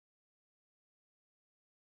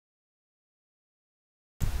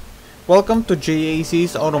Welcome to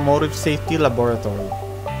JAC's Automotive Safety Laboratory.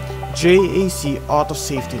 JAC Auto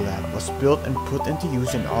Safety Lab was built and put into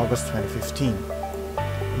use in August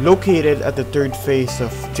 2015. Located at the third phase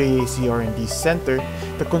of JAC R&D Center,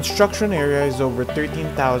 the construction area is over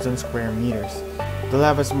 13,000 square meters. The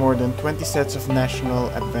lab has more than 20 sets of national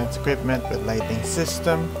advanced equipment with lighting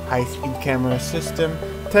system, high-speed camera system,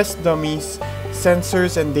 test dummies,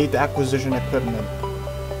 sensors, and data acquisition equipment.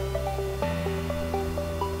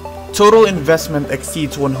 Total investment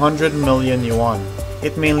exceeds 100 million yuan.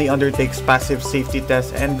 It mainly undertakes passive safety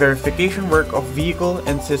tests and verification work of vehicle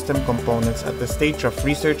and system components at the stage of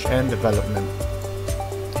research and development.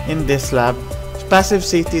 In this lab, passive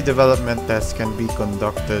safety development tests can be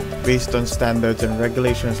conducted based on standards and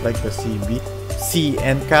regulations like the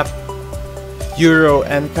NCAP, Euro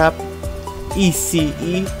NCAP,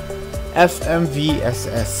 ECE,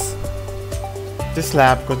 FMVSS. This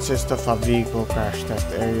lab consists of a vehicle crash test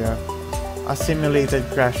area, a simulated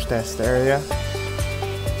crash test area,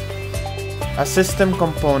 a system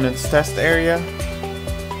components test area,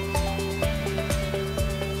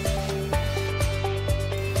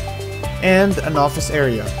 and an office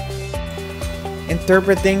area.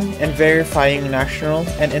 Interpreting and verifying national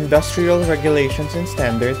and industrial regulations and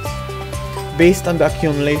standards based on the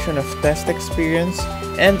accumulation of test experience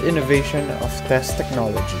and innovation of test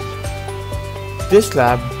technology. This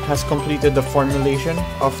lab has completed the formulation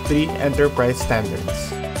of 3 enterprise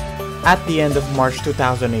standards. At the end of March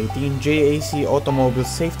 2018, JAC Automobile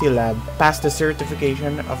Safety Lab passed the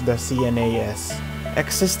certification of the CNAS.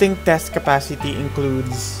 Existing test capacity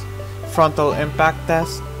includes frontal impact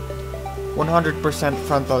test, 100%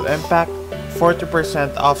 frontal impact,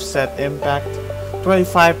 40% offset impact,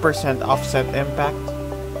 25% offset impact,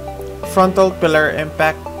 frontal pillar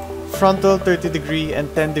impact, frontal 30-degree and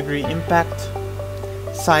 10-degree impact,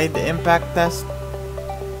 side impact test,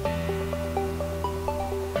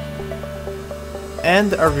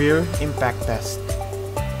 and a rear impact test.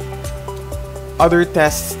 Other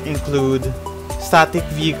tests include static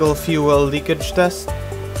vehicle fuel leakage test,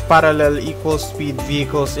 parallel equal speed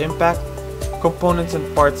vehicles impact, components and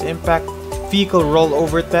parts impact, vehicle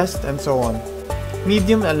rollover test, and so on.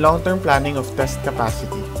 Medium and long-term planning of test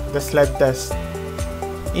capacity. The sled test.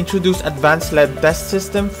 Introduce advanced sled test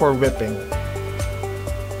system for whipping.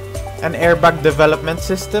 An airbag development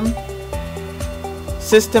system.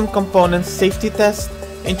 System components safety test.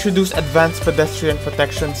 Introduce advanced pedestrian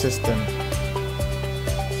protection system.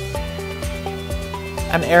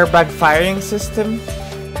 An airbag firing system.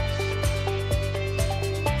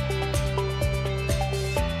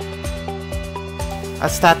 A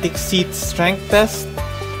static seat strength test,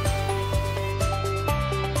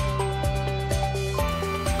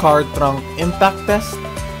 car trunk impact test,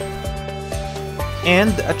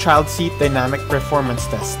 and a child seat dynamic performance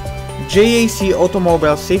test. JAC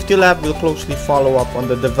Automobile Safety Lab will closely follow up on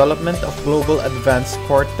the development of global advanced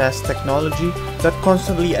core test technology that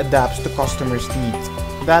constantly adapts to customers' needs.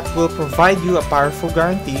 That will provide you a powerful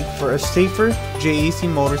guarantee for a safer JAC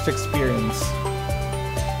Motors experience.